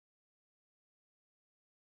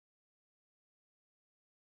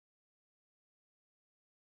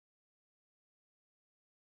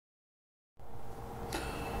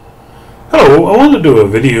So I want to do a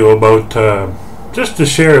video about just to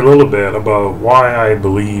share a little bit about why I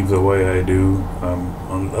believe the way I do,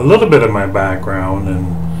 a little bit of my background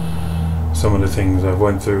and some of the things I've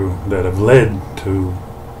went through that have led to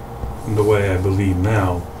the way I believe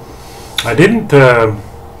now. I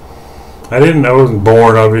wasn't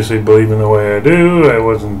born obviously believing the way I do. I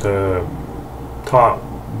wasn't taught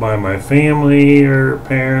by my family or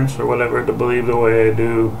parents or whatever to believe the way I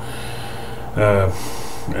do.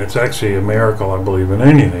 It's actually a miracle I believe in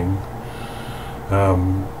anything.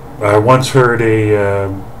 I once heard a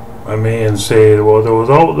man say, "Well, there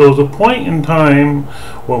was a point in time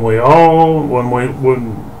when all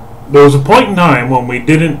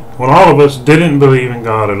of us didn't believe in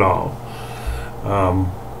God at all."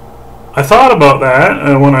 I thought about that,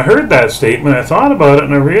 and when I heard that statement, I thought about it,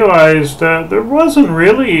 and I realized that there wasn't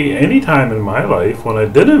really any time in my life when I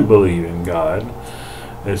didn't believe in God.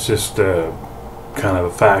 It's just kind of a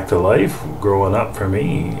fact of life growing up for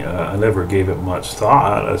me. I never gave it much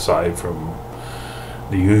thought aside from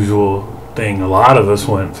the usual thing a lot of us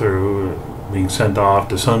went through, being sent off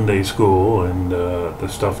to Sunday school and the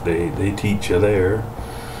stuff they teach you there.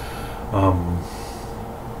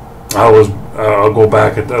 I'll go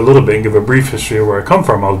back a little bit and give a brief history of where I come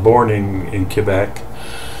from. I was born in Quebec,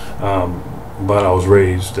 but I was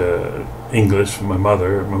raised English from my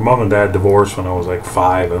mother. My mom and dad divorced when I was like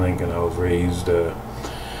 5, I think, and I was raised.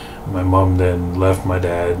 My mom then left my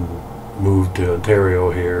dad and moved to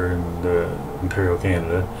Ontario here in Ontario,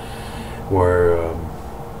 Canada, where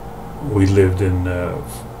we lived in.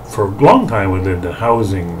 For a long time, we lived in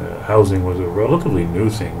housing. Housing was a relatively new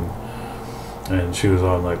thing, and she was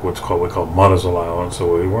on like we call mother's allowance, so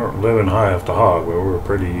we weren't living high off the hog. We weren't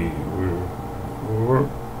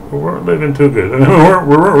living too good. I mean,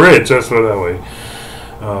 we weren't rich, let's put it that way.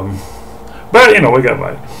 But, we got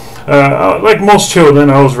by. Like most children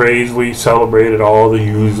I was raised, we celebrated all the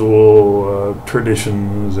usual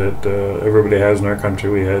traditions that everybody has in our country.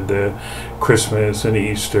 We had Christmas and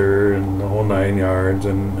Easter and the whole 9 yards.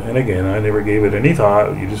 And again, I never gave it any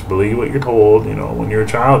thought. You just believe what you're told. When you're a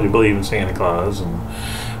child, you believe in Santa Claus and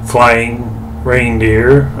flying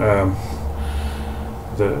reindeer.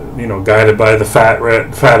 Guided by the fat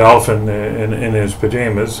elf in his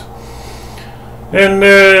pajamas, and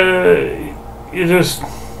you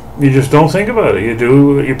just don't think about it.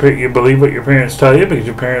 You believe what your parents tell you because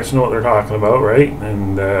your parents know what they're talking about, right?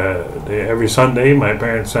 And every Sunday, my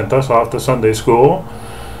parents sent us off to Sunday school.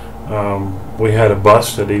 We had a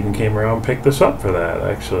bus that even came around and picked us up for that.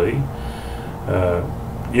 Actually.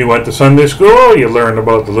 You went to Sunday school, you learned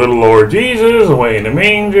about the little Lord Jesus, away in the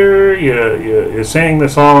manger, you sang the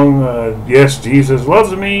song, Yes, Jesus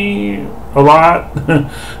Loves Me, a lot. I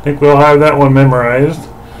think we'll have that one memorized.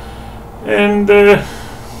 And, I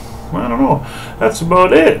don't know, that's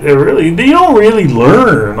about it. You don't really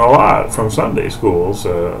learn a lot from Sunday schools,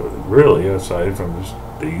 really, aside from just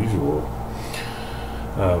the usual.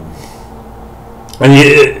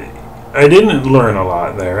 I didn't learn a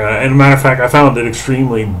lot there. And as a matter of fact, I found it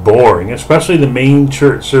extremely boring, especially the main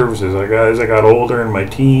church services. As I got older in my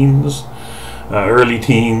teens, early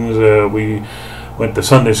teens, we went to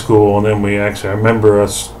Sunday school, and then I remember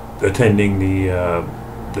us attending the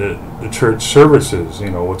church services,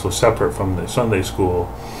 which was separate from the Sunday school.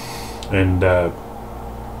 And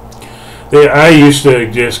I used to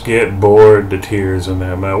just get bored to tears in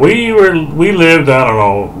them. We lived, I don't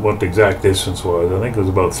know what the exact distance was. I think it was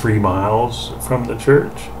about 3 miles from the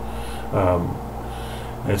church.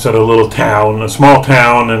 It's at a small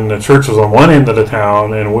town, and the church was on one end of the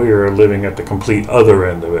town, and we were living at the complete other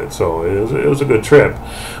end of it. So it was a good trip.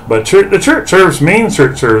 But the main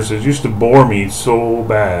church services used to bore me so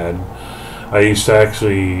bad. I used to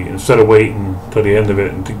actually, instead of waiting till the end of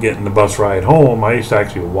it and to get in the bus ride home, I used to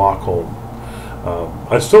actually walk home.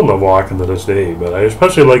 I still love walking to this day, but I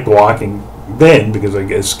especially liked walking then because I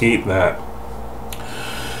escaped that.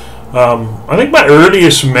 I think my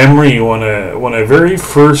earliest memory when I very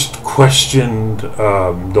first questioned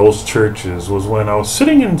those churches was when I was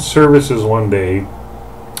sitting in services one day,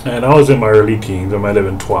 and I was in my early teens. I might have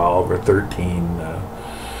been 12 or 13.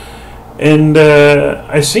 And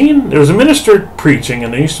I seen there was a minister preaching,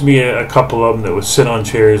 and there used to be a couple of them that would sit on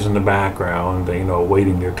chairs in the background,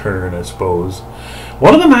 waiting their turn, I suppose.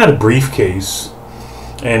 One of them had a briefcase,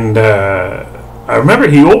 and I remember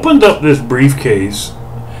he opened up this briefcase,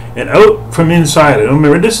 and out from inside, I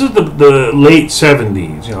remember this is the late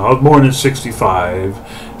 70s. I was born in 65,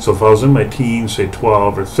 so if I was in my teens, say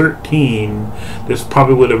 12 or 13, this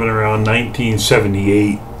probably would have been around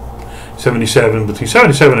 1978. 77, between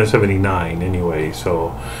 77 and 79 anyway.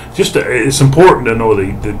 So just it's important to know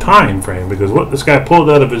the time frame, because what this guy pulled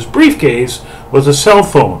out of his briefcase was a cell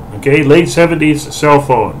phone. Okay, late 70s cell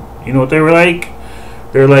phone. You know what they were like?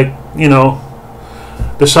 They're like, you know,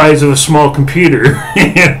 the size of a small computer.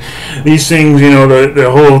 These things, you know,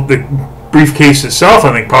 the briefcase itself,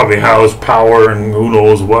 I think, probably housed power and who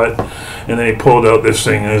knows what. And then he pulled out this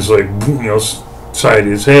thing and it's like, you know, side of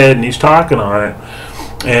his head, and he's talking on it.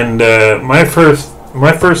 And my first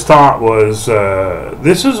thought was,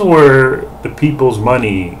 this is where the people's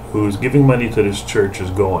money, who's giving money to this church,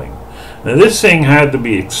 is going. Now, this thing had to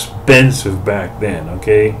be expensive back then,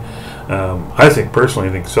 okay? I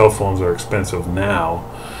think cell phones are expensive now.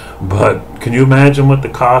 But can you imagine what the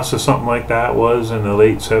cost of something like that was in the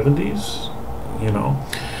late 70s? You know?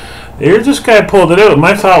 Here, this guy pulled it out.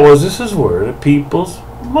 My thought was, this is where the people's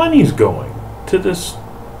money's going. To this,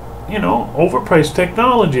 you know, overpriced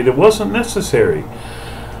technology that wasn't necessary.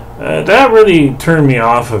 That really turned me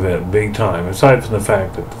off of it big time, aside from the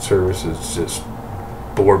fact that the services just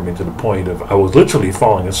bored me to the point of I was literally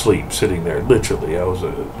falling asleep sitting there. Literally, I was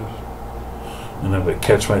and I would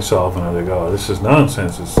catch myself and I would go, oh, this is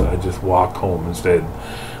nonsense. I just walked home instead,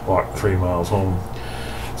 walked 3 miles home.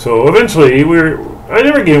 So eventually I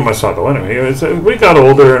never gave much thought though. Anyway, we got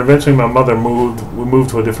older, and eventually my mother moved. We moved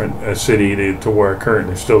to a different city to where I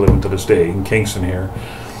currently still live to this day, in Kingston here.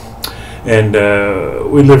 And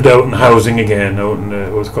we lived out in housing again, out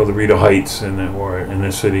in what's called the Rita Heights, in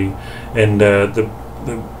the city. And the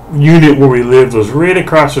unit where we lived was right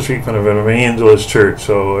across the street from the Evangelist Church.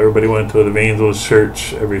 So everybody went to the Evangelist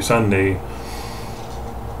Church every Sunday.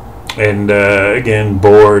 And again,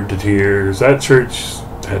 bored to tears. That church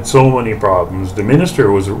had so many problems. The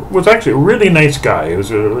minister was actually a really nice guy. He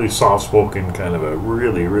was a really soft-spoken, kind of a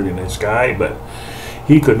really, really nice guy, but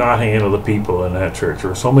he could not handle the people in that church. There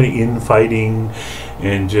were so many infighting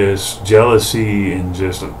and just jealousy and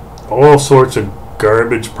just all sorts of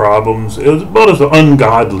garbage problems. It was about as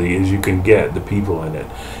ungodly as you can get, the people in it.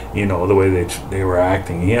 You know, the way they were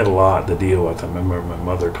acting. He had a lot to deal with. I remember my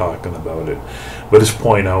mother talking about it. But at this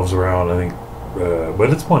point I was around, I think, but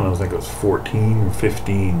at this point I was 14 or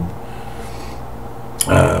 15.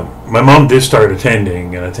 My mom did start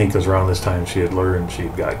attending, and I think it was around this time she had learned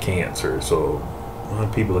she'd got cancer. So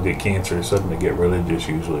people that get cancer suddenly get religious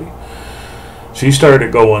usually. She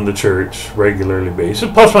started going to church regularly basis.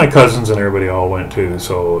 Plus my cousins and everybody all went too.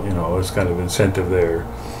 So, you know, it was kind of incentive there.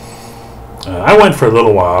 I went for a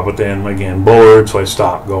little while, but then again bored, so I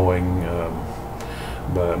stopped going.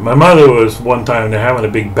 But my mother was, one time they're having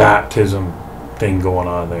a big baptism thing going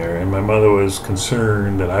on there, and my mother was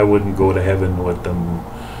concerned that I wouldn't go to heaven with them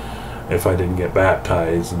if I didn't get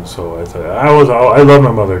baptized. And so I thought, I love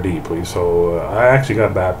my mother deeply, so I actually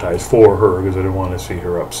got baptized for her because I didn't want to see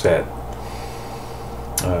her upset.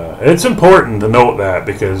 It's important to note that,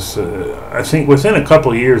 because I think within a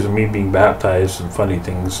couple of years of me being baptized, some funny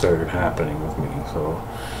things started happening with me. So,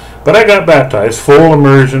 but I got baptized, full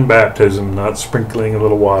immersion baptism, not sprinkling a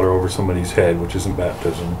little water over somebody's head, which isn't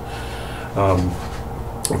baptism.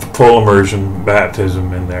 Full immersion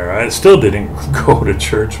baptism in there. I still didn't go to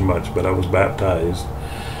church much, but I was baptized.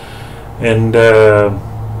 And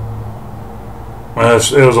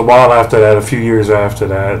it was a while after that, a few years after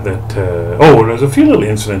that, there's a few little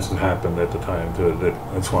incidents that happened at the time that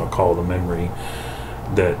I just want to call to memory,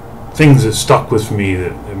 that things that stuck with me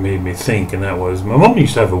that made me think. And that was, my mom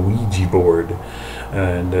used to have a Ouija board,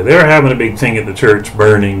 and they were having a big thing at the church,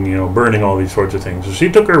 burning all these sorts of things. So she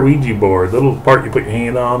took her Ouija board, the little part you put your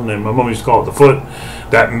hand on, and my mom used to call it the foot,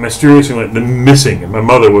 that mysteriously went missing. And my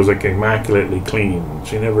mother was like immaculately clean.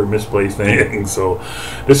 She never misplaced anything. So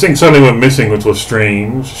this thing suddenly went missing, which was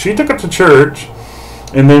strange. She took it to church,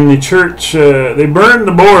 and then the church, they burned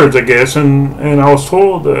the boards, I guess. And I was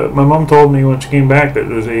told, my mom told me when she came back that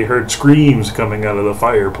they heard screams coming out of the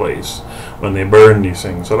fireplace when they burned these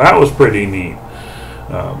things. So that was pretty neat.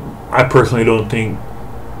 I personally don't think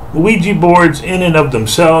Ouija boards in and of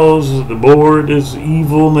themselves, the board is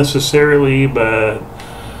evil necessarily, but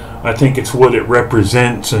I think it's what it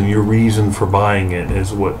represents and your reason for buying it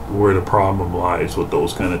is where the problem lies with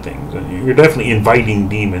those kind of things. And you're definitely inviting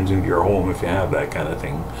demons into your home if you have that kind of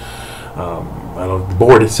thing. The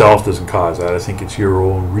board itself doesn't cause that. I think it's your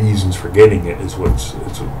own reasons for getting it is what's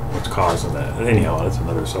causing that. And anyhow, that's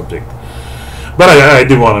another subject. But I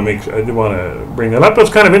did want to bring that up. It was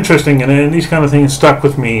kind of interesting, and these kind of things stuck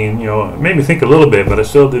with me, and it made me think a little bit. But I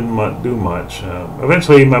still didn't do much.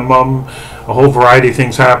 Eventually, my mom, a whole variety of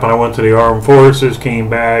things happened. I went to the armed forces, came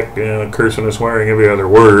back, cursing and swearing every other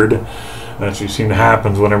word. That seemed to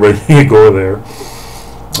happen whenever you go there.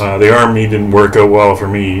 The Army didn't work out well for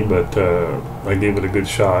me, but I gave it a good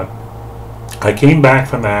shot. I came back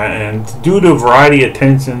from that, and due to a variety of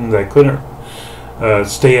tensions, I couldn't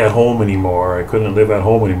stay at home anymore. I couldn't live at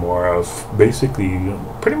home anymore. I was basically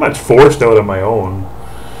pretty much forced out on my own.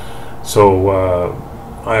 So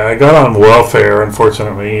I got on welfare,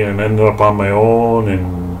 unfortunately, and ended up on my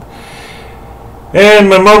own. And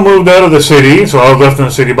my mom moved out of the city, so I was left in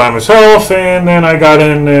the city by myself, and then I got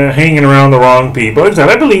in hanging around the wrong people. Like I said,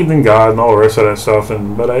 I believed in God and all the rest of that stuff,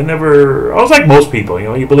 but I was like most people,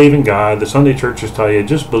 you believe in God. The Sunday churches tell you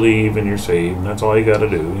just believe and you're saved, and that's all you got to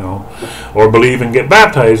do, or believe and get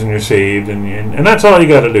baptized and you're saved, and that's all you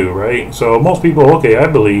got to do, right? So most people, okay, I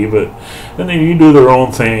believe, but then you do their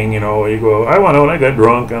own thing, you go, I went out, I got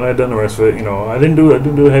drunk, and I done the rest of it, I didn't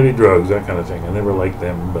do heavy drugs, that kind of thing. I never liked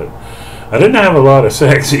them, but I didn't have a lot of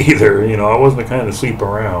sex either. I wasn't the kind to sleep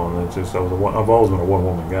around. It's just I've always been a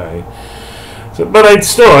one-woman guy. So, but I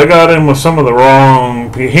got in with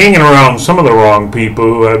hanging around some of the wrong people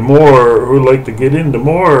who like to get into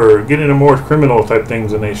more criminal type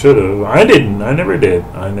things than they should have. I didn't. I never did.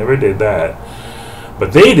 I never did that.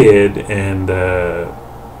 But they did, and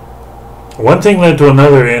one thing led to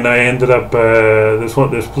another, and I ended up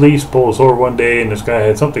this police pulled us over one day, and this guy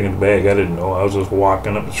had something in the bag. I didn't know. I was just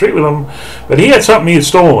walking up the street with him, but he had something he had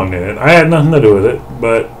stolen in it. I had nothing to do with it,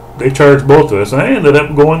 but they charged both of us, and I ended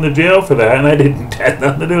up going to jail for that, and I didn't had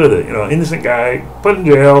nothing to do with it. Innocent guy put in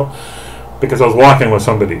jail because I was walking with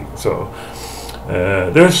somebody. So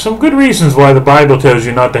there's some good reasons why the Bible tells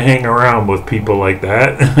you not to hang around with people like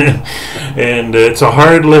that, and it's a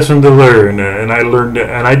hard lesson to learn. And I learned it,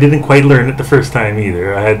 and I didn't quite learn it the first time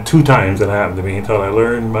either. I had 2 times that happened to me until I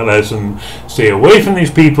learned my lesson. Stay away from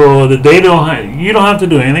these people. You don't have to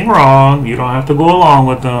do anything wrong. You don't have to go along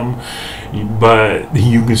with them. But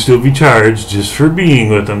you can still be charged just for being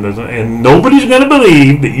with them, and nobody's going to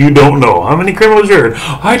believe that you don't know. How many criminals you heard?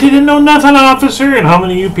 I didn't know nothing, officer. And how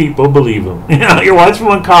many of you people believe them? You're watching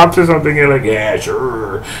one cops or something. You're like, yeah,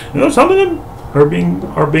 sure. Some of them are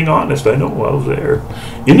being honest. I know. I was there,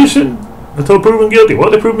 innocent until proven guilty.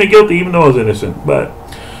 Well, they proved me guilty even though I was innocent.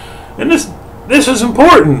 And this is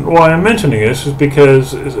important. Why I'm mentioning this is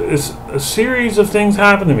because it's a series of things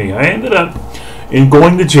happened to me. I ended up in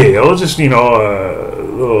going to jail, just what do you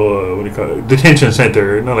call it, detention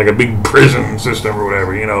center, not like a big prison system or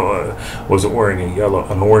whatever. Wasn't wearing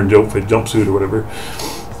an orange outfit, jumpsuit or whatever.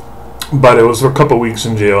 But it was for a couple of weeks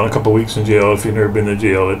in jail. And a couple of weeks in jail, if you've never been to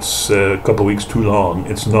jail, it's a couple of weeks too long.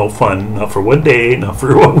 It's no fun, not for one day, not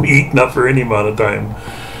for 1 week, not for any amount of time.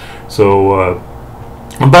 So.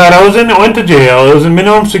 But I went to jail. It was in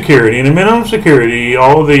minimum security. And in minimum security,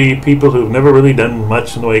 all the people who've never really done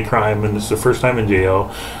much in the way of crime, and this is their first time in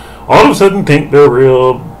jail, all of a sudden think they're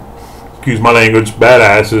real, excuse my language,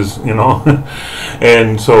 badasses,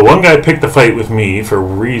 And so one guy picked a fight with me for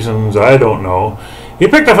reasons I don't know. He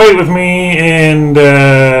picked a fight with me, and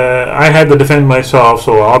I had to defend myself,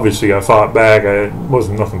 so obviously I fought back. It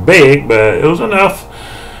wasn't nothing big, but it was enough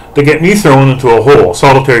to get me thrown into a hole,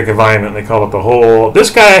 solitary confinement, they call it the hole. This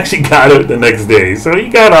guy actually got out the next day, so he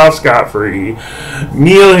got off scot-free.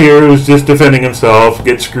 Neil here, who's just defending himself,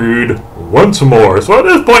 gets screwed once more. So at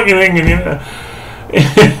this point, you're thinking,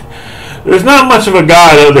 there's not much of a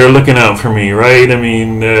God out there looking out for me, right? I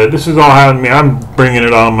mean, this is all happening to me. I'm bringing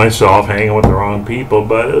it on myself, hanging with the wrong people.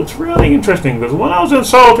 But it's really interesting, because when I was in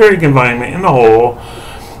solitary confinement in the hole,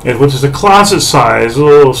 which is a closet-sized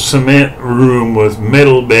little cement room with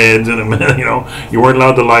metal beds and you weren't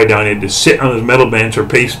allowed to lie down. You had to sit on this metal bench or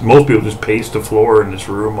pace. Most people just pace the floor in this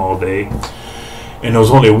room all day. And there was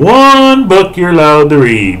only one book you're allowed to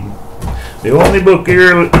read. The only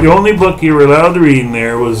book you were allowed to read in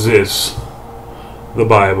there was this, the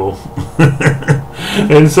Bible.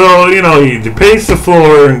 And so you pace the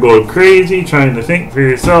floor and go crazy trying to think for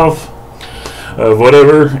yourself of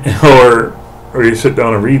whatever, or you sit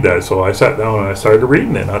down and read that. So I sat down and I started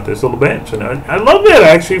reading it on this little bench, and I loved it.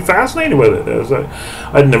 Actually, fascinated with it.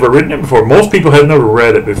 I'd never written it before. Most people have never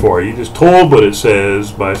read it before. You just told what it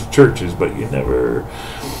says by churches, but you never.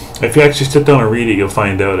 If you actually sit down and read it, you'll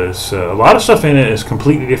find out a lot of stuff in it is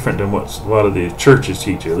completely different than what a lot of the churches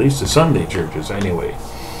teach you. At least the Sunday churches, anyway.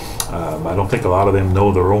 I don't think a lot of them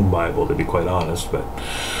know their own Bible, to be quite honest. But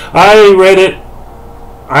I read it.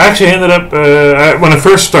 I actually ended up, when I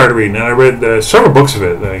first started reading it, I read several books of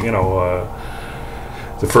it.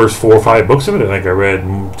 The first 4 or 5 books of it, I think I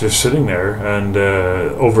read just sitting there. And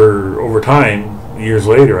over time, years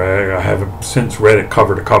later, I have since read it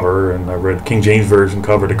cover to cover, and I read King James Version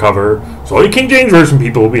cover to cover. So all you King James Version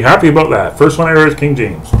people will be happy about that. First one I read is King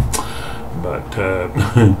James. But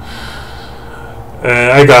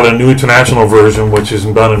I got a New International Version, which is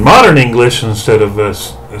done in modern English instead of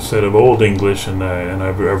Old English, and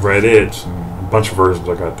I've read it. And a bunch of versions.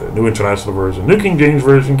 I got the New International Version, New King James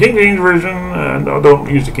Version, King James Version, and I don't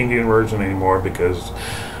use the King James Version anymore because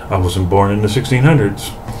I wasn't born in the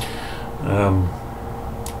 1600s.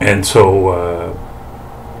 And so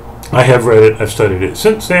I have read it, I've studied it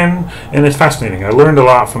since then, and it's fascinating. I learned a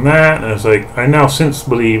lot from that, and it's like I now since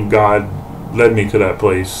believe God led me to that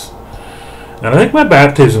place. And I think my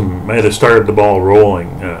baptism might have started the ball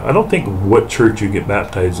rolling. I don't think what church you get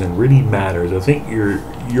baptized in really matters. I think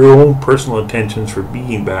your own personal intentions for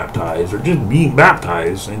being baptized, or just being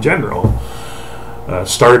baptized in general,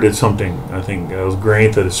 started something. I think I was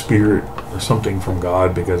granted a spirit or something from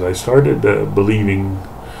God, because I started believing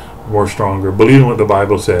more stronger, believing what the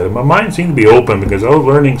Bible said. And my mind seemed to be open because I was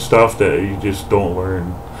learning stuff that you just don't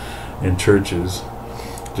learn in churches,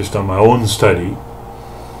 just on my own study.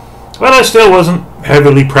 But I still wasn't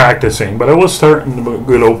heavily practicing, but I was starting to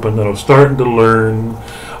get open, and I was starting to learn.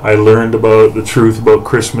 I learned about the truth about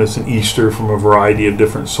Christmas and Easter from a variety of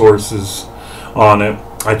different sources on it.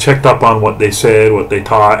 I checked up on what they said, what they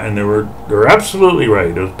taught, and they were absolutely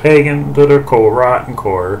right. It was pagan to their core, rotten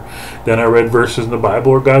core. Then I read verses in the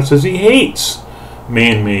Bible where God says He hates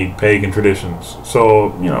man-made pagan traditions.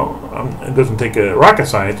 So, it doesn't take a rocket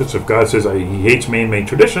scientist. If God says He hates man-made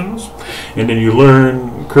traditions, and then you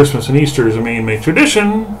learn Christmas and Easter is a man-made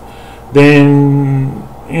tradition, then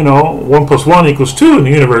 1 + 1 = 2 in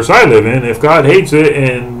the universe I live in. If God hates it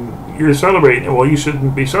and you're celebrating it, well, you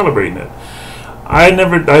shouldn't be celebrating it. I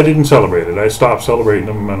didn't celebrate it. I stopped celebrating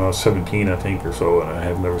them when I was 17, I think, or so, and I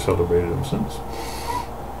have never celebrated them since.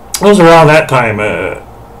 It was around that time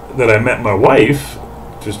that I met my wife,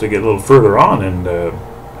 just to get a little further on, and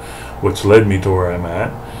which led me to where I'm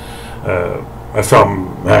at. I felt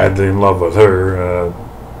madly in love with her.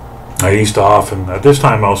 I used to often, at this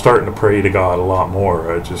time, I was starting to pray to God a lot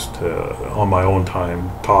more. I just, on my own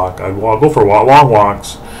time, talk. I'd go for long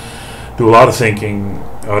walks, do a lot of thinking.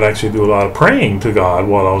 I would actually do a lot of praying to God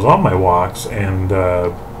while I was on my walks, and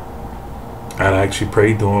I'd actually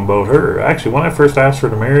prayed to Him about her. Actually, when I first asked her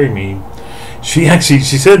to marry me, she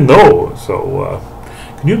said no. So,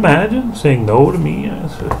 can you imagine saying no to me? I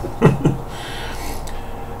said,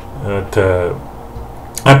 but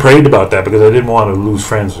I prayed about that because I didn't want to lose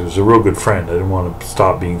friends. She was a real good friend. I didn't want to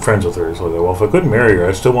stop being friends with her. So I thought, well, if I couldn't marry her,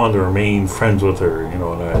 I still wanted to remain friends with her, and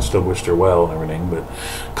I still wished her well and everything. But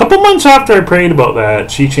a couple months after I prayed about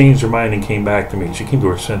that, she changed her mind and came back to me. She came to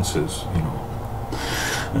her senses,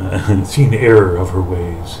 seeing the error of her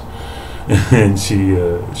ways, and she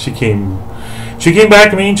came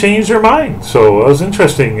back to me and changed her mind. So it was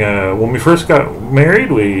interesting. When we first got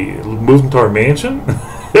married, we moved into our mansion.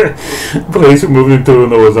 The place we moved into,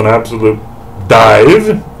 and there was an absolute dive.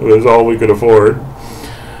 It was all we could afford.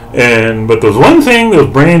 But there was one thing that was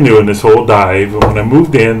brand new in this whole dive. When I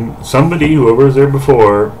moved in, whoever was there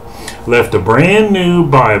before, left a brand new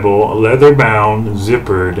Bible, a leather-bound,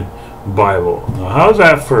 zippered Bible. Now, how's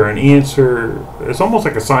that for an answer? It's almost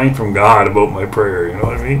like a sign from God about my prayer. You know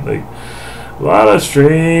what I mean? Like, a lot of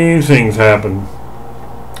strange things happen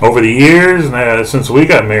over the years. Since we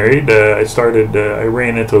got married, I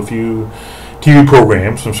ran into a few TV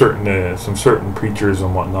programs, some certain preachers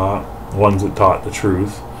and whatnot, ones that taught the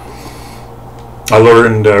truth. I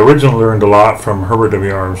originally learned a lot from Herbert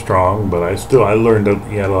W. Armstrong, but I learned that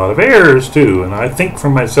he had a lot of errors too. And I think for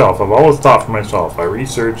myself, I've always thought for myself. I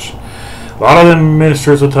research. A lot of them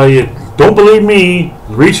ministers will tell you, don't believe me,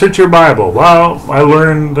 research your Bible. Well, I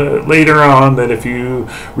learned later on that if you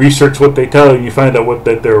research what they tell you, you find out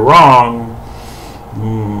that they're wrong.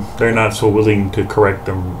 They're not so willing to correct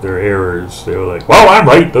their errors. They're like, well, I'm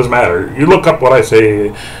right, doesn't matter. You look up what I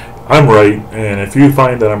say, I'm right, and if you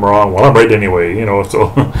find that I'm wrong, well, I'm right anyway.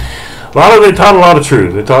 So they taught a lot of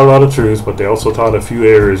truth. They taught a lot of truth, but they also taught a few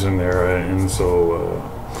errors in there, and so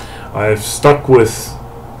I've stuck with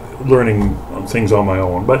learning things on my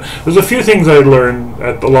own. But there's a few things I learned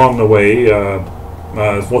along the way.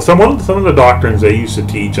 Some of the doctrines they used to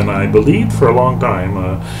teach, and I believed for a long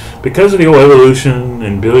time, because of the whole evolution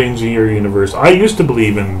and billions of year universe. I used to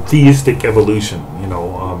believe in theistic evolution,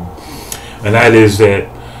 and that is that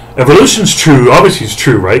evolution's true. Obviously, it's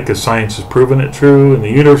true, right? Because science has proven it true, and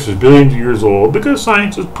the universe is billions of years old because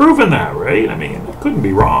science has proven that, right? I mean, it couldn't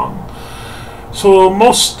be wrong. So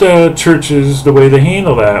most churches, the way they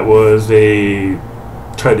handle that was they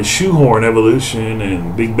try to shoehorn evolution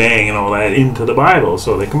and Big Bang and all that into the Bible.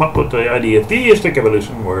 So they come up with the idea of theistic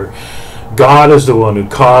evolution, where God is the one who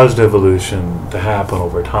caused evolution to happen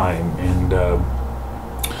over time,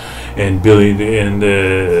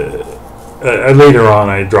 later on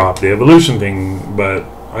I dropped the evolution thing, but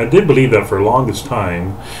I did believe that for the longest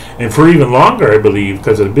time, and for even longer I believe,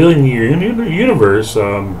 because of the billion-year universe,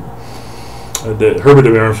 that Herbert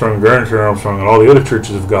W. Armstrong, Garnet Armstrong, and all the other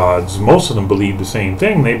churches of gods, most of them believe the same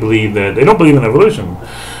thing. They believe that, they don't believe in evolution,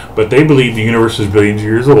 but they believe the universe is billions of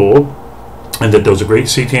years old, and that there was a great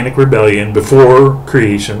satanic rebellion before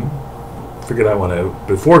creation. Figure that one out.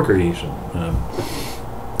 Before creation.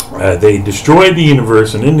 They destroyed the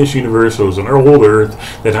universe, and in this universe there was an old Earth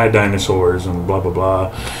that had dinosaurs and blah blah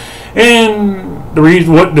blah. And the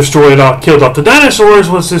reason what killed off the dinosaurs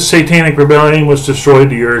was this satanic rebellion, which destroyed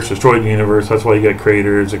the Earth, destroyed the universe. That's why you got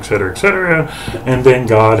craters, etc., etc. And then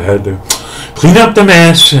God had to clean up the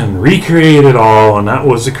mess and recreate it all, and that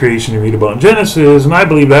was the creation you read about in Genesis. And I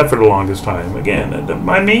believe that for the longest time. Again,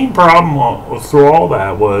 my main problem through all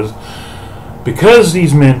that was because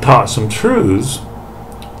these men taught some truths.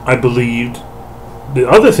 I believed the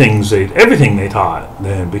other things everything they taught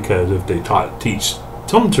then, because if they teach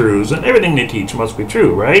some truths, and everything they teach must be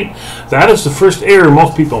true, right? That is the first error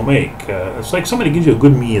most people make. It's like somebody gives you a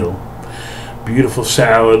good meal, beautiful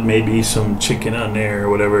salad, maybe some chicken on there or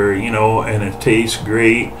whatever, and it tastes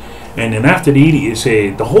great. And then after they eat it, you say,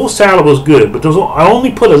 the whole salad was good, but I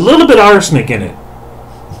only put a little bit of arsenic in it.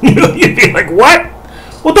 You'd be like, what?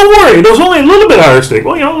 Well, don't worry, there's only a little bit of arsenic.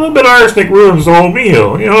 Well, a little bit of arsenic ruins the whole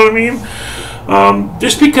meal, you know what I mean?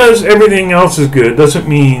 Just because everything else is good doesn't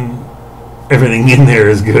mean everything in there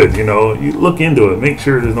is good, You look into it, make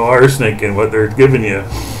sure there's no arsenic in what they're giving you.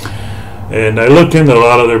 And I looked into a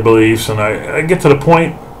lot of their beliefs, and I get to the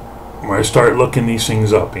point where I start looking these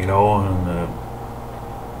things up, and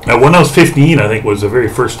when I was 15, I think was the very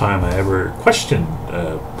first time I ever questioned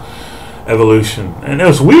evolution. And it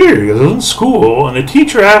was weird, because I was in school, and the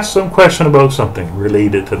teacher asked some question about something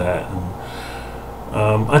related to that. And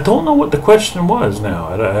I don't know what the question was now.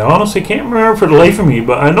 I honestly can't remember for the life of me,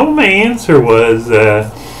 but I know my answer was,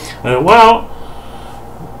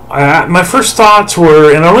 my first thoughts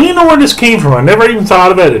were, and I don't even know where this came from. I never even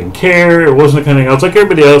thought of it. I didn't care. It wasn't the kind of thing. I was like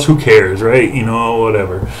everybody else. Who cares, right?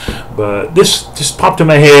 Whatever. But this just popped in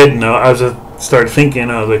my head, and I started thinking.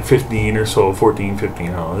 I was like 15 or so, 14, 15.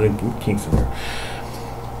 I don't know, in Kingston there.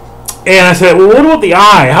 And I said, well, what about the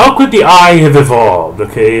eye? How could the eye have evolved?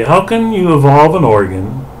 Okay, how can you evolve an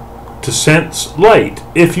organ to sense light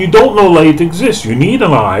if you don't know light exists? You need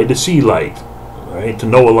an eye to see light, right? To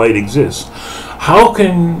know a light exists. How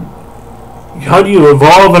do you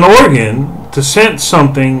evolve an organ to sense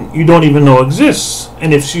something you don't even know exists?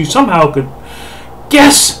 And if you somehow could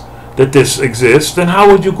guess that this exists, then how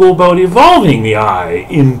would you go about evolving the eye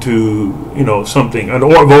into, something, or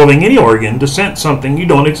evolving any organ to sense something you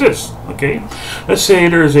don't exist, okay? Let's say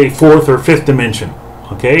there's a fourth or fifth dimension,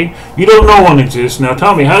 okay? You don't know one exists. Now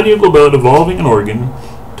tell me, how do you go about evolving an organ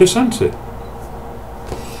to sense it?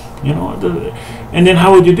 And then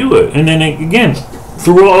how would you do it? And then again,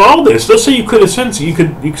 through all this, let's say you could have sensed it, you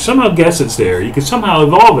could somehow guess it's there, you could somehow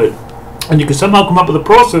evolve it, and you could somehow come up with a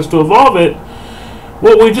process to evolve it.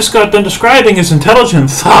 What we just got done describing is intelligent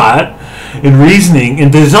thought and reasoning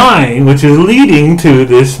and design, which is leading to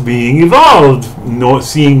this being evolved,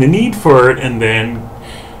 seeing the need for it, and then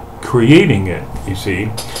creating it. You see,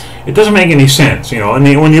 it doesn't make any sense, And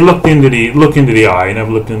when you look into the eye, and I've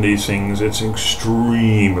looked into these things, it's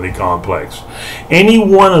extremely complex. Any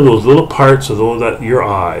one of those little parts of your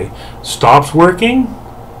eye stops working,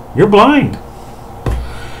 you're blind.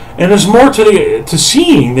 And there's more to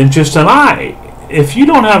seeing than just an eye. If you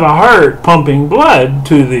don't have a heart pumping blood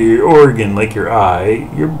to the organ like your eye,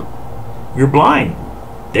 you're blind,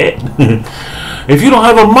 dead. If you don't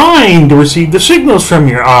have a mind to receive the signals from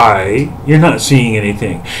your eye, you're not seeing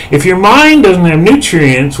anything. If your mind doesn't have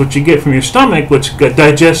nutrients, which you get from your stomach, which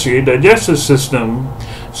digests your digestive system,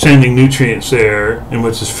 sending nutrients there, and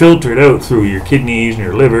which is filtered out through your kidneys and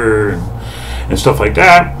your liver and stuff like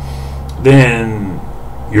that, then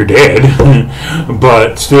you're dead.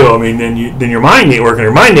 But still, then your mind ain't working.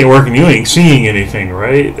 Your mind ain't working. You ain't seeing anything,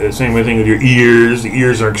 right? The same thing with your ears. The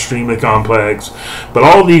ears are extremely complex. But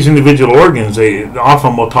all these individual organs, they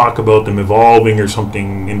often will talk about them evolving or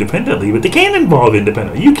something independently, but they can't evolve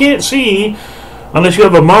independently. You can't see unless you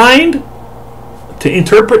have a mind to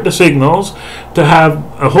interpret the signals, to have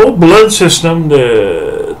a whole blood system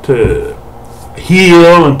to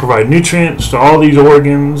heal and provide nutrients to all these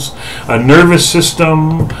organs, a nervous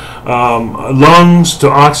system, lungs to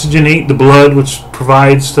oxygenate the blood, which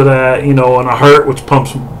provides to that, and a heart which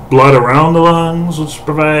pumps blood around the lungs, which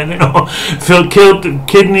provide, kill the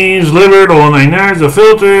kidneys, liver, the whole 9 yards, the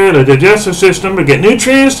filter, the digestive system to get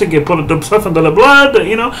nutrients, to get put the stuff into the blood,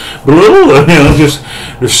 just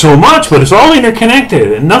there's so much, but it's all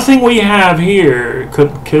interconnected, and nothing we have here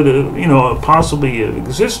could possibly have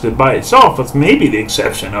existed by itself, with maybe the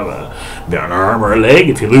exception of an arm or a leg.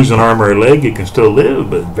 If you lose an arm or a leg, you can still live,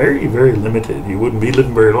 but very, very limited. You wouldn't be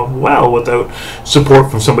living very well without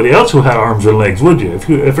support from somebody else who had arms and legs, would you?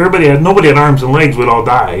 If nobody had arms and legs, we'd all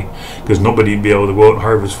die, because nobody'd be able to go out and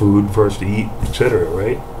harvest food for us to eat, etc.,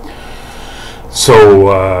 right?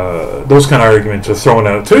 So those kind of arguments are thrown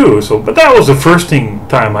out too. But that was the first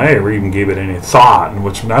time I ever even gave it any thought,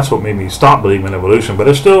 and that's what made me stop believing in evolution. But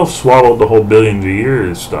I still swallowed the whole billions of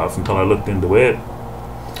years stuff until I looked into it,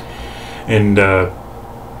 and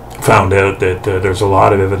found out that there's a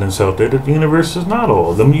lot of evidence out there that the universe is not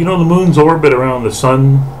old. The moon's orbit around the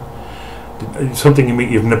sun, something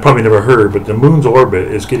you've probably never heard, but the moon's orbit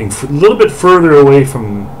is getting a little bit further away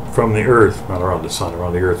from the Earth, not around the sun,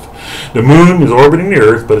 around the Earth. The moon is orbiting the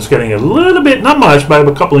Earth, but it's getting a little bit, not much, by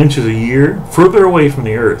a couple inches a year, further away from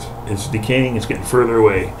the Earth. It's decaying, it's getting further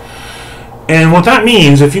away. And what that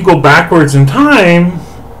means, if you go backwards in time,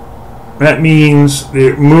 that means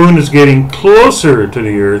the moon is getting closer to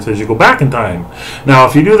the Earth as you go back in time. Now,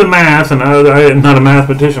 if you do the math, and I'm not a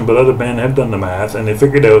mathematician, but other men have done the math, and they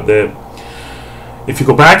figured out that if you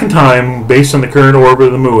go back in time, based on the current orbit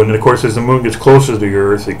of the moon, and of course as the moon gets closer to the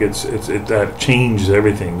Earth, that changes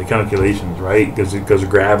everything, the calculations, right? Because of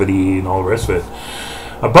gravity and all the rest of it.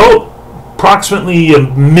 About approximately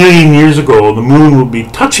 1 million years ago, the moon will be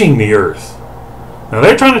touching the Earth. Now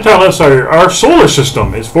they're trying to tell us our solar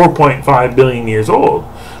system is 4.5 billion years old.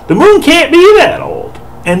 The moon can't be that old,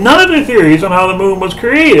 and none of the theories on how the moon was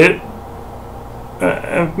created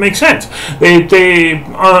make sense.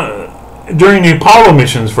 During the Apollo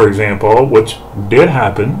missions, for example, which did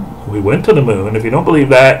happen, we went to the moon. If you don't believe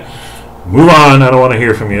that, move on. I don't want to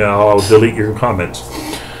hear from you. I'll delete your comments.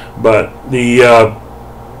 But the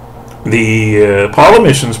Apollo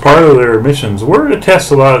missions, part of their missions, were to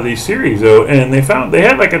test a lot of these theories, though, and they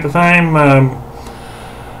had, like, at the time,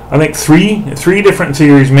 I think three different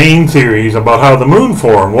theories, main theories about how the moon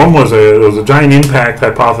formed. One was a giant impact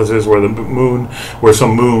hypothesis where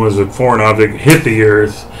some moon was a foreign object, hit the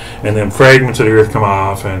Earth, and then fragments of the Earth come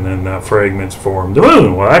off, and then fragments form the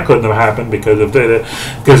moon. Well, that couldn't have happened because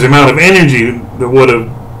the amount of energy that would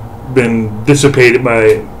have been dissipated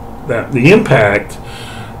by the impact,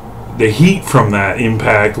 the heat from that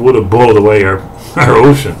impact would have boiled away our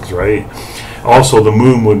oceans, right? Also, the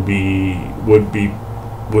moon would be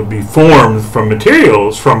formed from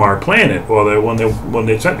materials from our planet. Well, when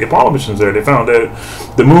they sent the Apollo missions there, they found out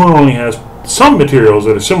the moon only has some materials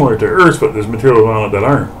that are similar to Earth, but there's materials on it that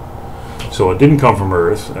aren't. So it didn't come from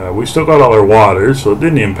Earth. We still got all our water, so it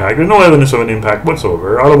didn't impact. There's no evidence of an impact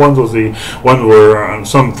whatsoever. Other ones was the one where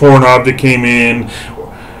some foreign object came in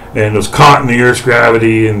and was caught in the Earth's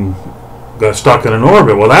gravity and got stuck in an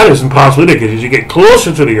orbit. Well, that isn't possible because as you get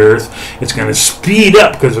closer to the Earth, it's going to speed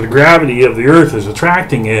up because the gravity of the Earth is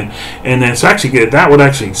attracting it, and then that would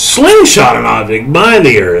actually slingshot an object by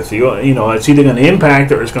the Earth. It's either going to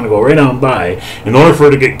impact or it's going to go right on by. In order for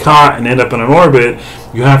it to get caught and end up in an orbit,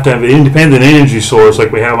 you have to have an independent energy source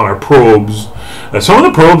like we have on our probes. Some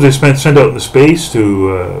of the probes they sent out into space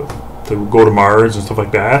to go to Mars and stuff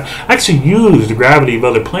like that actually use the gravity of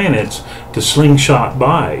other planets to slingshot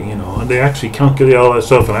by, and they actually calculate all that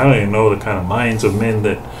stuff, and I don't even know the kind of minds of men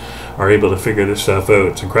that are able to figure this stuff out.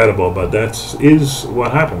 It's incredible, but is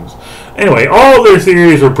what happens. Anyway, all their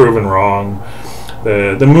theories were proven wrong.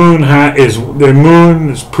 The moon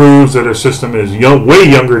proves that our system is way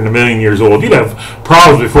younger than 1 million years old. You'd have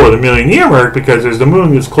problems before the 1 million year mark because as the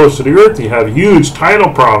moon gets close to the Earth, you have huge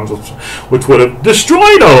tidal problems, which would have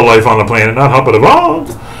destroyed all life on the planet, not help it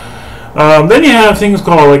evolve. Then you have things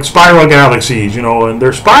called like spiral galaxies, and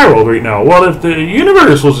they're spiraled right now. Well, if the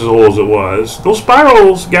universe was as old as it was,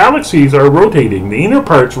 those galaxies are rotating. The inner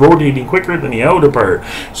part's rotating quicker than the outer part.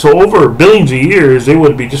 So over billions of years, they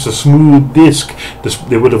would be just a smooth disk.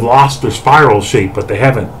 They would have lost their spiral shape, but they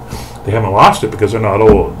haven't. They haven't lost it because they're not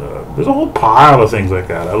old. There's a whole pile of things like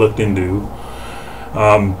that I looked into.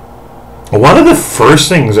 One of the first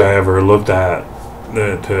things I ever looked at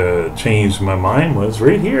that changed my mind was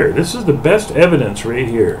right here. This is the best evidence right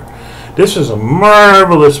here. This is a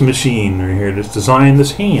marvelous machine right here that's designed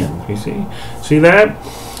this hand. You see that?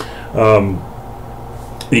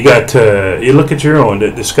 You got you look at your own.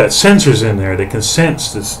 It's got sensors in there that can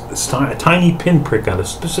sense this tiny pinprick at a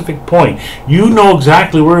specific point. You know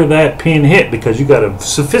exactly where that pin hit because you got a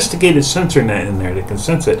sophisticated sensor net in there that can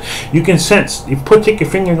sense it. You can sense. Take your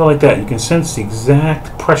finger like that. You can sense the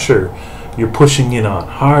exact pressure you're pushing it on,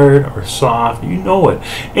 hard or soft. You know it.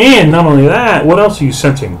 And not only that, what else are you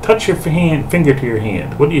sensing? Touch your finger to your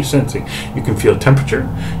hand. What are you sensing? You can feel temperature.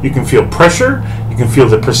 You can feel pressure. You can feel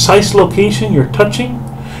the precise location you're touching.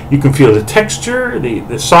 You can feel the texture,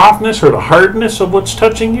 the softness or the hardness of what's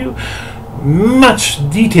touching you. Much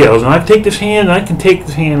details. And I take this hand, and I can take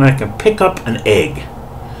this hand, and I can pick up an egg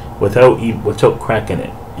without cracking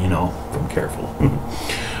it. You know, if I'm careful.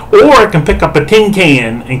 Or I can pick up a tin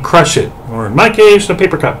can and crush it, or in my case, a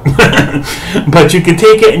paper cup. But you can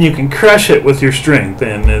take it and you can crush it with your strength.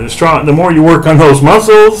 And the more you work on those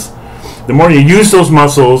muscles, the more you use those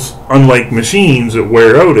muscles. Unlike machines that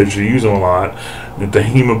wear out as you use them a lot, the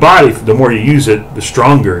human body, the more you use it, the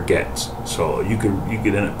stronger it gets. So you could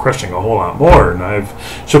end up crushing a whole lot more. And I've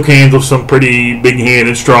shook hands with some pretty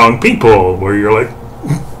big-handed, strong people where you're like,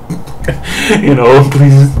 you know,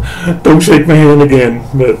 please don't shake my hand again.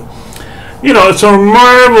 But you know, it's a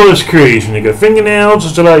marvelous creation. You got fingernails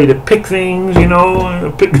which allow you to pick things, you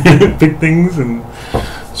know, pick things and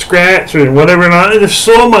scratch or whatever. Not there's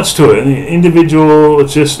so much to it. Individual,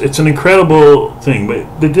 it's an incredible thing.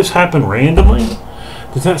 But did this happen randomly?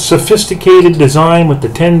 Does that sophisticated design with the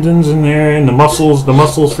tendons in there and the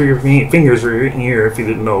muscles for your fingers are in here? If you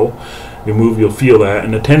didn't know, you move, you'll feel that.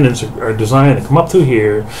 And the tendons are designed to come up through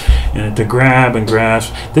here and to grab and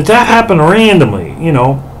grasp. Did that happen randomly? You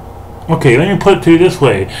know. Okay, let me put it to you this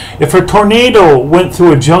way: if a tornado went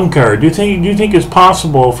through a junkyard, do you think it's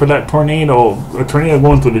possible for a tornado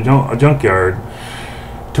going through a junkyard,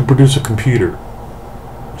 to produce a computer,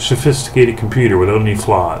 sophisticated computer without any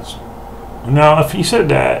flaws? Now, if you said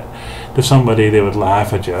that to somebody, they would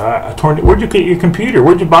laugh at you. Where'd you get your computer?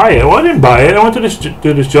 Where'd you buy it? Well, I didn't buy it. I went to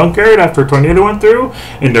this junkyard after a tornado went through,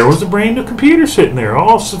 and there was a brand new computer sitting there,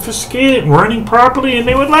 all sophisticated and running properly, and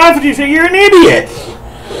they would laugh at you and say, "You're an idiot."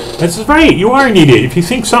 That's right. You are an idiot if you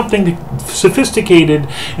think something sophisticated,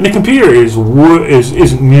 and the computer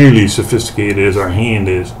isn't nearly sophisticated as our hand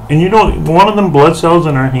is. And you know, one of them blood cells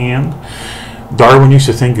in our hand, Darwin used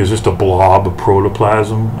to think is just a blob of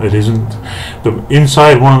protoplasm. It isn't. The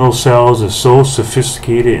inside one of those cells is so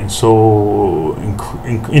sophisticated and so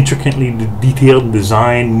intricately detailed and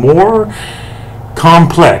designed, more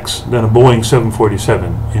complex than a Boeing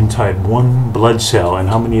 747 inside one blood cell. And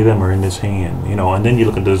how many of them are in this hand? You know, and then you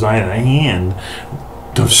look at the design of the hand,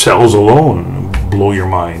 the cells alone blow your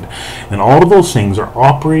mind. And all of those things are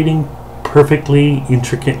operating perfectly,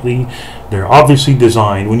 intricately. They're obviously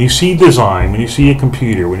designed. When you see design, when you see a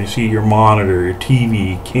computer, when you see your monitor, your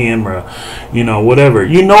TV, camera, you know, whatever,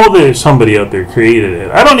 you know there's somebody out there created it.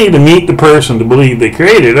 I don't need to meet the person to believe they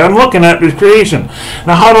created it. I'm looking at this creation.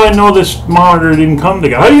 Now, how do I know this monitor didn't come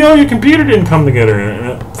together? How do you know your computer didn't come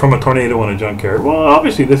together from a tornado in a junkyard? Well,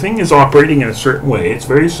 obviously, the thing is operating in a certain way. It's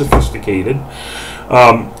very sophisticated.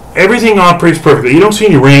 Everything operates perfectly. You don't see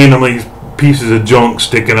any randomly pieces of junk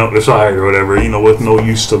sticking out the side or whatever, you know, with no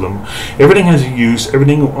use to them. Everything has a use.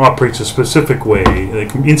 Everything operates a specific way.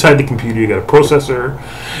 Inside the computer, you got a processor,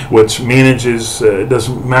 which manages, does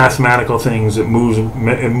mathematical things. It moves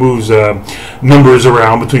numbers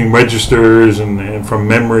around between registers and from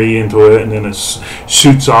memory into it, and then it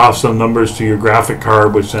shoots off some numbers to your graphic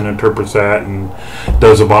card, which then interprets that and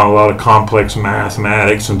does a lot of complex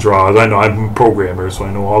mathematics and draws. I know I'm a programmer, so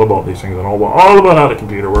I know all about these things. I know all about how the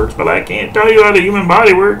computer works, but I can't tell you how the human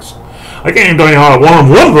body works. I can't even tell you how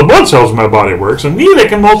one of the blood cells in my body works, and neither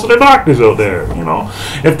can most of the doctors out there. You know,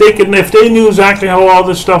 if they knew exactly how all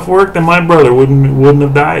this stuff worked, then my brother wouldn't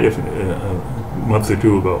have died a month or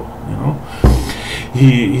two ago. You know,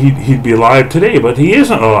 he'd be alive today, but he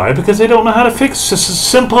isn't alive because they don't know how to fix this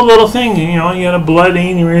simple little thing. You know, he had a blood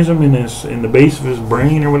aneurysm in the base of his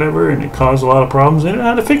brain or whatever, and it caused a lot of problems. They didn't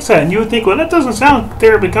know how to fix that, and you would think, well, that doesn't sound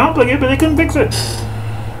terribly complicated, but they couldn't fix it.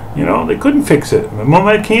 You know, they couldn't fix it. My mom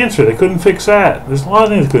had cancer. They couldn't fix that. There's a lot of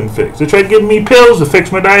things they couldn't fix. They tried giving me pills to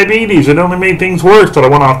fix my diabetes. It only made things worse till I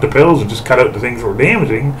went off the pills and just cut out the things that were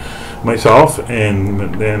damaging myself.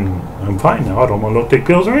 And then I'm fine now. I don't take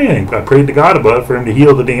pills or anything. I prayed to God above for Him to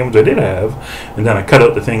heal the damage I did have. And then I cut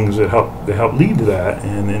out the things that helped lead to that.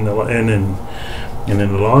 And in the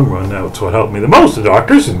long run, that's what helped me the most. The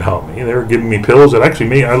doctors didn't help me. They were giving me pills that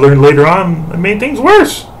actually I learned later on, that made things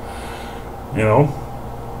worse. You know.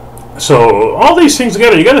 So all these things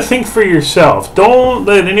together, you got to think for yourself. Don't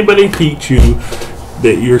let anybody teach you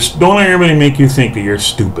that don't let everybody make you think that you're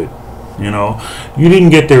stupid. You know, you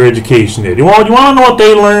didn't get their education there. You want to know what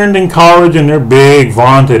they learned in college in their big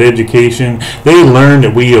vaunted education? They learned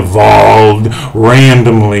that we evolved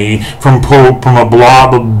randomly from a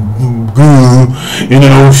blob of goo in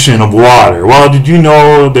an ocean of water. Well, did you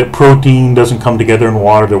know that protein doesn't come together in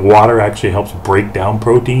water? That water actually helps break down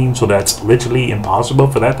protein, so that's literally impossible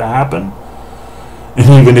for that to happen.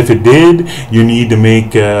 And even if it did, you need to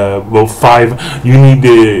make you need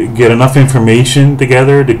to get enough information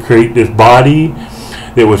together to create this body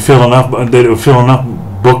that would fill enough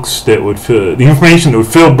books that would fill the information that would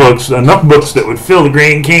fill enough books that would fill the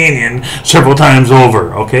Grand Canyon several times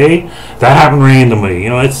over. Okay, that happened randomly.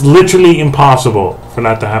 You know, it's literally impossible for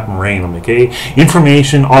that to happen randomly. Okay,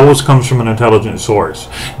 information always comes from an intelligent source.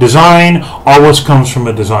 Design always comes from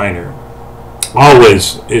a designer.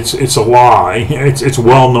 Always, it's a lie. It's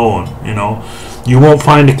well known. You know, you won't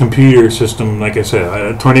find a computer system, like I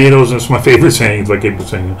said. Tornadoes. That's my favorite saying. Like I keep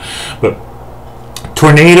saying, but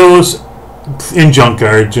tornadoes in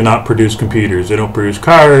junkyards do not produce computers. They don't produce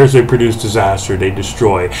cars. They produce disaster. They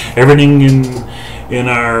destroy everything in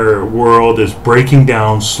our world is breaking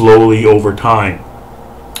down slowly over time.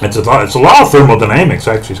 It's a law of thermodynamics.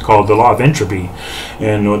 Actually, it's called the law of entropy,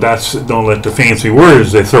 and don't let the fancy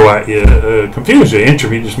words they throw at you confuse you.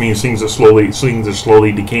 Entropy just means things are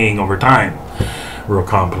slowly decaying over time. Real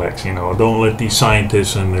complex, you know. Don't let these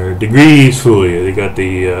scientists and their degrees fool you. They got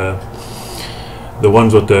the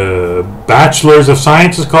ones with the bachelors of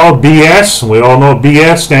science is called BS. We all know what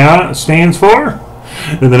BS stands for.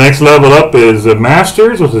 And the next level up is a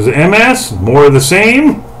master's, which is MS. More of the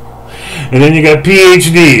same. And then you got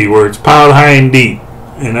PhD, where it's piled high and deep.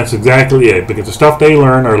 And that's exactly it. Because the stuff they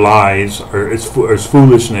learn are lies, or it's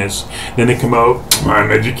foolishness. Then they come out, I'm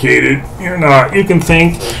educated. You're not. You can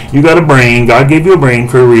think. You got a brain. God gave you a brain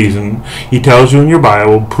for a reason. He tells you in your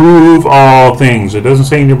Bible, prove all things. It doesn't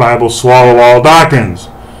say in your Bible, swallow all doctrines.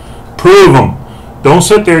 Prove them. Don't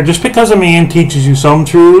sit there. Just because a man teaches you some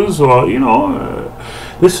truths, well, you know,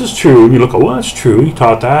 this is true. And you look, oh, that's true. He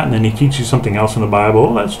taught that. And then he teaches you something else in the Bible.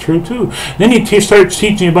 Oh, that's true, too. Then he starts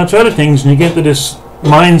teaching you a bunch of other things, and you get to this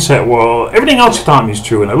mindset, well, everything else he taught me is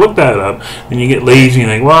true, and I looked that up, and you get lazy and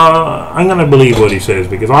think, well, I'm going to believe what he says,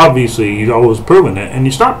 because obviously he's always proven it, and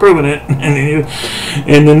you stop proving it,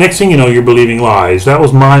 and the next thing you know, you're believing lies. That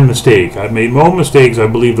was my mistake. I've made more mistakes. I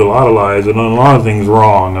believed a lot of lies, and done a lot of things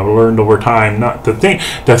wrong. I've learned over time not to think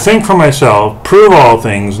for myself, prove all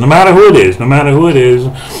things, no matter who it is.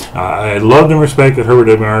 I loved and respected Herbert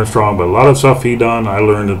W. Armstrong, but a lot of stuff he done, I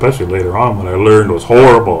learned, especially later on, what I learned was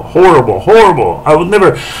horrible.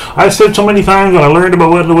 I said so many times when I learned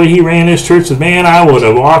about the way he ran his church, that man, I would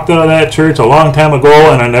have walked out of that church a long time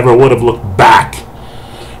ago, and I never would have looked back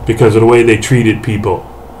because of the way they treated people.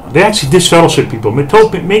 They actually disfellowship people,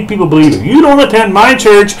 make people believe if you don't attend my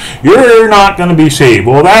church, you're not going to be saved.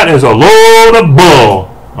 Well, that is a load of bull.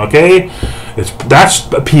 Okay, that's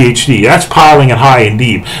a PhD. That's piling it high and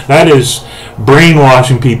deep. That is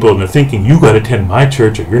brainwashing people into thinking you got to attend my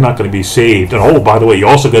church or you're not going to be saved. And oh, by the way, you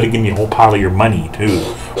also got to give me a whole pile of your money too,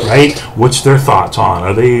 right? What's their thoughts on?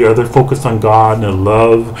 Are they focused on God and their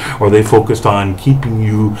love, or are they focused on keeping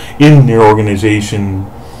you in their organization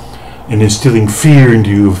and instilling fear into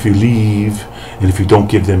you if you leave and if you don't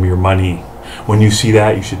give them your money? When you see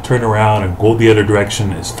that, you should turn around and go the other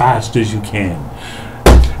direction as fast as you can.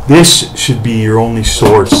 This should be your only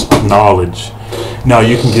source of knowledge. Now,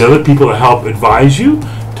 you can get other people to help advise you,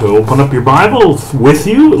 to open up your Bible with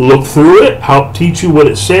you, look through it, help teach you what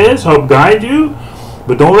it says, help guide you,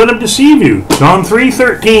 but don't let them deceive you. John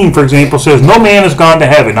 3:13, for example, says, no man has gone to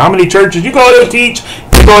heaven. How many churches you go to teach,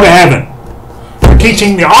 you go to heaven? They're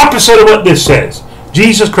teaching the opposite of what this says.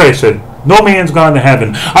 Jesus Christ said, no man's gone to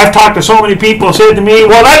heaven. I've talked to so many people who said to me,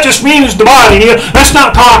 well, that just means the body. That's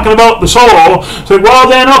not talking about the soul. So, well,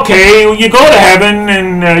 then, okay, you go to heaven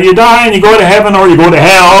and you die and you go to heaven, or you go to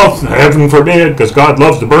hell. Heaven forbid, because God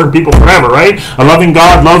loves to burn people forever, right? A loving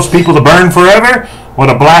God loves people to burn forever?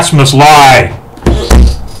 What a blasphemous lie.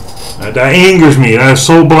 That angers me. That is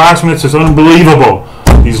so blasphemous, it's unbelievable.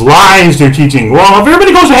 These lies they're teaching. Well, if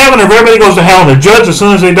everybody goes to heaven, or if everybody goes to hell, and they're judged as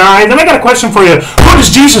soon as they die, then I got a question for you. Who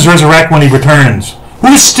does Jesus resurrect when he returns?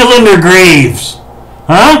 Who's still in their graves?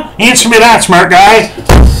 Huh? Answer me that, smart guy.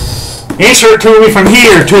 Answer it to me from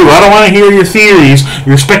here, too. I don't want to hear your theories,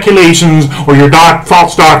 your speculations, or your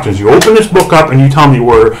false doctrines. You open this book up and you tell me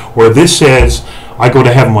where this says, I go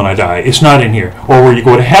to heaven when I die. It's not in here. Or where you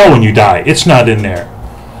go to hell when you die. It's not in there.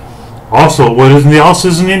 Also, what else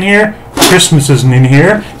isn't in here? Christmas isn't in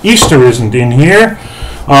here. Easter isn't in here.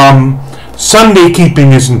 Sunday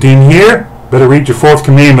keeping isn't in here. Better read your fourth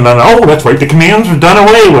commandment on, oh, that's right, the commandments were done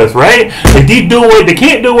away with, right? They can't do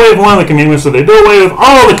away with one of the commandments, so they do away with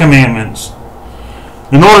all the commandments.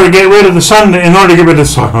 In order to get rid of the Sunday, in order to get rid of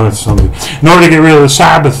the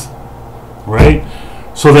Sabbath, right?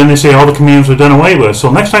 So then they say all the commandments are done away with.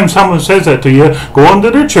 So next time someone says that to you, go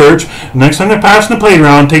into their church. Next time they're passing the plate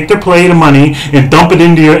around, take their plate of money and dump it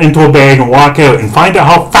into a bag and walk out. And find out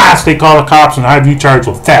how fast they call the cops and have you charged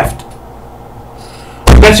with theft.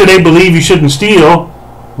 I bet you they believe you shouldn't steal,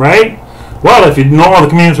 right? Well, if you know all the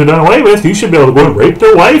commandments are done away with, you should be able to go and rape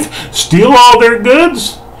their wife, steal all their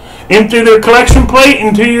goods, empty their collection plate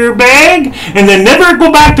into your bag, and then never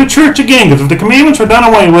go back to church again. Because if the commandments are done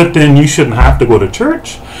away with, then you shouldn't have to go to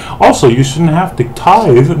church. Also, you shouldn't have to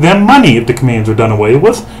tithe them money if the commandments are done away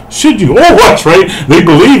with. Should you? Oh, that's right. They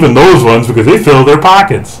believe in those ones because they fill their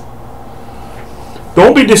pockets.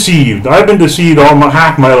 Don't be deceived. I've been deceived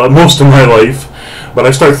most of my life. But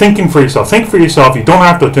I start thinking for yourself. Think for yourself. You don't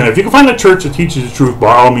have to attend. If you can find a church that teaches the truth,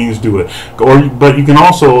 by all means do it. But you can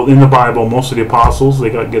also, in the Bible, most of the apostles, they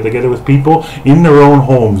got together with people in their own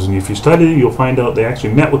homes. And if you study it, you'll find out they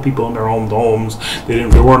actually met with people in their own homes. They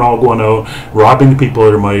weren't all going out robbing the people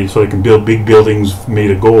of their money so they can build big buildings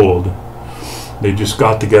made of gold. They just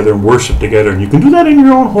got together and worshiped together. And you can do that in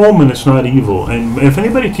your own home, and it's not evil. And if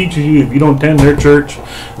anybody teaches you, if you don't attend their church,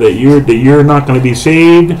 that you're not going to be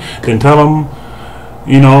saved, then tell them,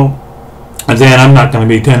 you know, and then I'm not going to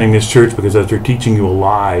be attending this church because they're teaching you a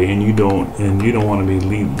lie, and you don't want to be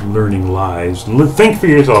learning lies. Think for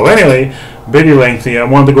yourself. Anyway, pretty lengthy. I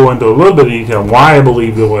wanted to go into a little bit of detail why I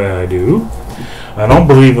believe the way I do. I don't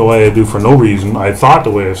believe the way I do for no reason. I thought the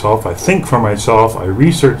way myself. I think for myself. I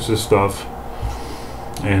research this stuff,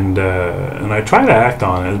 and I try to act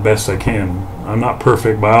on it as best I can. I'm not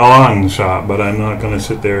perfect by a long shot, but I'm not going to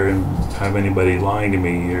sit there and have anybody lying to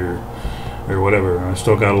me or whatever. I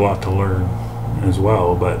still got a lot to learn as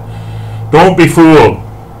well, but don't be fooled.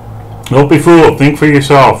 Don't be fooled. Think for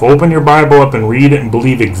yourself. Open your Bible up and read it and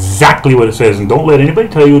believe exactly what it says, and don't let anybody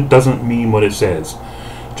tell you it doesn't mean what it says.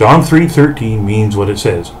 John 3:13 means what it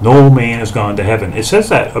says. No man has gone to heaven. It says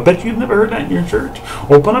that. I bet you've never heard that in your church.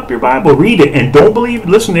 Open up your Bible, read it, and don't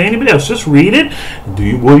listen to anybody else. Just read it.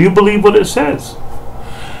 Will you believe what it says?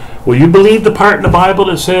 Will you believe the part in the Bible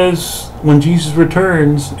that says when Jesus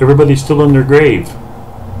returns, everybody's still in their grave?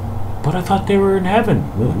 But I thought they were in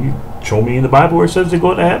heaven. Well, you show me in the Bible where it says they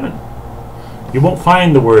go to heaven. You won't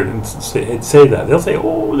find the word and say that. They'll say,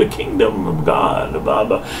 oh, the kingdom of God, blah,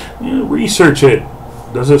 blah. Research it.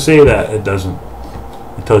 Does it say that? It doesn't.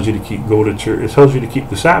 It tells you to go to church. It tells you to keep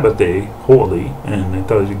the Sabbath day holy, and it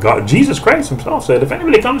tells you Jesus Christ himself said, if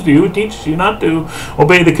anybody comes to you and teaches you not to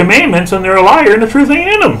obey the commandments, then they're a liar and the truth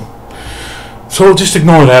ain't in them. So just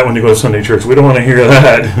ignore that when you go to Sunday church. We don't want to hear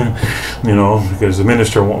that, because the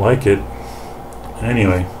minister won't like it.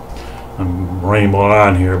 Anyway, I'm rambling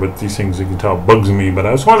on here, but these things, you can tell, bugs me. But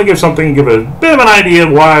I just wanted to give a bit of an idea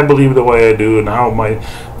of why I believe the way I do and how my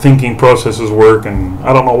thinking processes work. And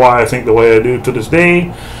I don't know why I think the way I do to this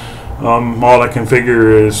day. All I can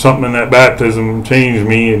figure is something in that baptism changed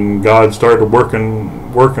me, and God started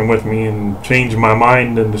working with me and changed my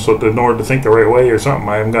mind, and so in order to think the right way or something.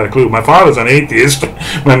 I haven't got a clue. My father's an atheist.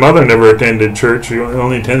 My mother never attended church. She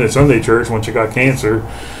only attended Sunday church when she got cancer.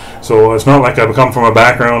 So it's not like I've come from a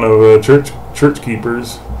background of church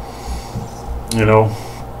keepers,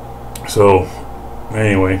 So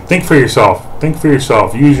anyway, think for yourself. Think for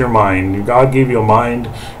yourself. Use your mind. God gave you a mind.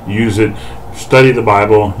 Use it. Study the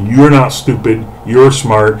Bible. You're not stupid. You're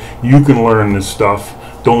smart. You can learn this stuff.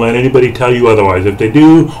 Don't let anybody tell you otherwise. If they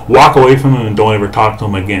do, walk away from them and don't ever talk to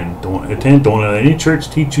them again. Don't let any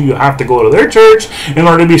church teach you have to go to their church in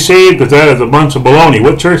order to be saved, because that is a bunch of baloney.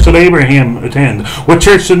 What church did Abraham attend? What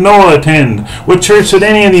church did Noah attend? What church did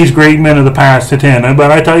any of these great men of the past attend?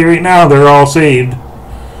 But I tell you right now, they're all saved.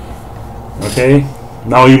 Okay?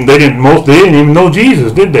 Now, they didn't even know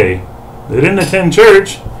Jesus, did they? They didn't attend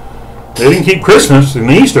church. They didn't keep Christmas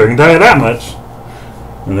and Easter, I can tell you that much.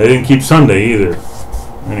 And they didn't keep Sunday either.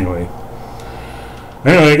 Anyway,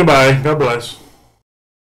 goodbye. God bless.